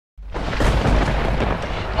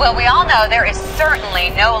Well, we all know there is certainly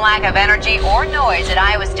no lack of energy or noise at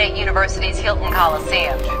Iowa State University's Hilton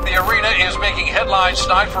Coliseum. The arena is making headlines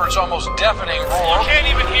tonight for its almost deafening roar. You can't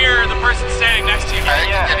even hear the person standing next to you.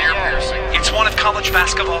 You can hear piercing. It's one of college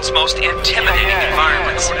basketball's most intimidating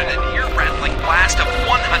environments. An ear-rattling blast of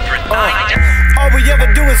 109. All we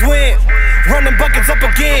ever do is win. Running buckets up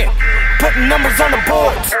again. Putting numbers on the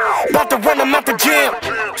boards. About to run them at the gym.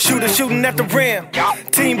 Shooter shooting at the rim.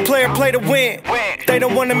 Team player play to win. They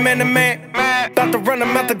don't want a man-to-man. About to run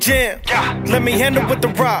them at the gym. Let me handle with the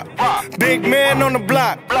rock. Big man on the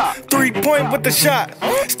block. 3-point with the shot.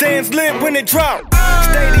 Stands lit when it drop.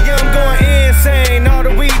 Stadium going insane. All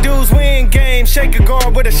that we do is win games. Shake a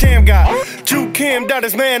guard with a sham guy. Juke him, dot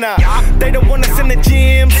his man out. They don't want us in the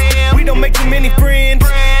gyms. We don't make too many friends.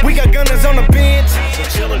 We got gunners on the bench.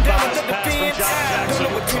 Chillin' down to the fence. Don't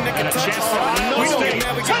know what team that can touch us. We don't get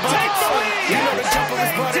mad, we get buckets. You know the jumper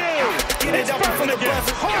is butter. Get it up from the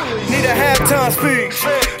buzzer. Need a halftime speech.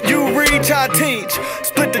 You reach, I teach.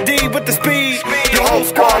 Split the D with the speed. Your whole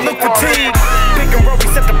squad look fatigued. Pick and roll, we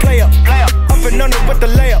set the play up. Up and under with the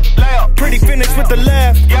layup. Pretty finish with the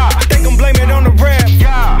left. They gon' blame it on the ref.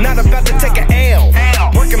 Not about to take an L.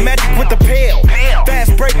 Working magic with the pail.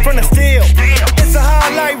 Fast break from the steal. It's a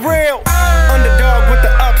highlight reel. Underdog with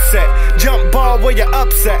the upset. Jump ball where you're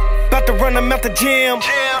upset. About to run them at the gym.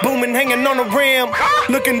 Booming, hanging on the rim.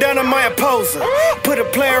 Looking down at my opposer. Put a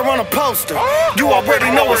player on a poster. You already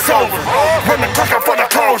know it's over. Run the clock out for the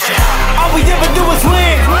closure. All we ever do is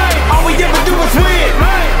win. All we ever do is win.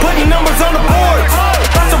 Putting numbers on the boards.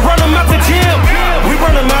 About to run them at the gym. We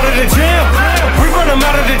run them out of the gym. We run them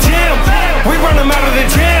out of the gym. We run them out of the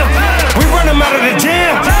gym. We run them out of the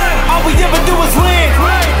gym. All we ever do is win.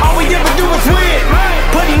 All we ever do is win.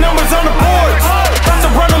 Putting numbers on the boards. About to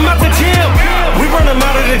run them out the gym. We run them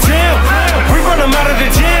out of the gym. We run them out of the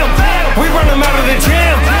gym. We run them out of the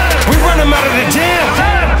gym. We run them out of the gym.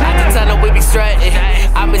 At the tunnel we be strutting.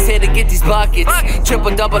 I'm just here to get these buckets.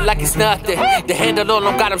 Triple double like it's nothing. The handle on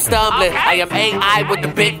them got them stumbling. I am AI with the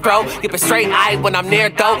big bro. Keep a straight eye when I'm near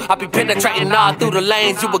though. I be penetrating all through the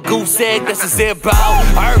lanes. You a goose egg, that's a zero.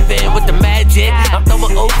 Urban with the magic. I'm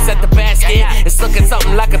throwing oops at the basket. It's looking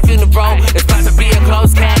something like a funeral. It's about to be a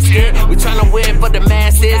closed casket. We tryna win for the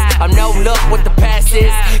masses. I'm no look with the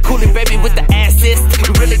passes. Coolie baby with the assist.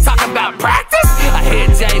 We really talking about practice? I hear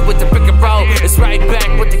Jay with the pick and roll. It's right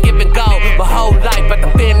back with the give and go. My whole life at the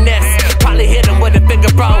finesse. Probably hit him with a finger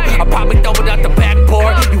bro. I probably throw it out the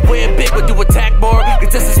backboard. You win big when you attack more.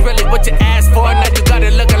 Cause this is really what you asked for. Now you got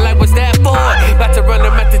it looking like what's that for? About to run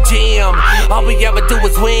them at the gym. All we ever do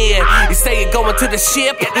is win. You say you're going to the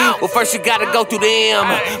ship. Well, first you gotta go through them.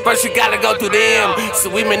 First you gotta go through them. So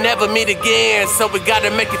we may never meet again. So we gotta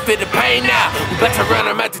make it fit the pain now. We about to run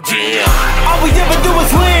them at the gym. All we ever do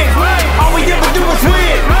is win. All we ever do is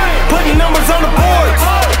win. Putting numbers on the boards.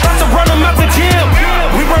 About to run them at the gym.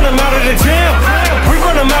 We run them out of the gym. We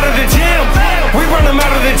run them out of the gym. We run them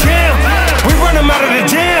out of the gym. We run them out of the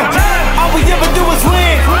gym. All we ever do is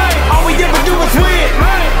win. All we ever do is win.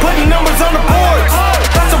 Putting numbers on the boards.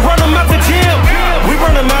 About to run them at the gym. We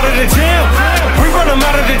run them out of the gym. We run them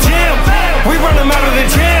out of the gym. We run them out of the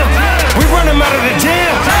gym. We run them out of the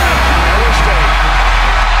gym. Iowa State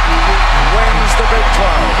wins the Big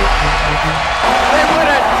 12. They win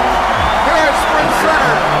it here at Sprint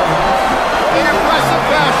Center. In impressive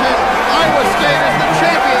fashion, Iowa State is the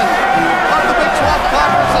champion of the Big 12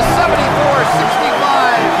 Conference, a 74-65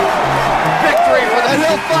 victory for the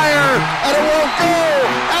Hillfire, and it will go.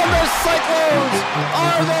 And the Cyclones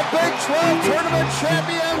are the Big 12 Tournament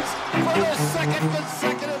champions for the second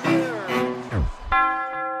consecutive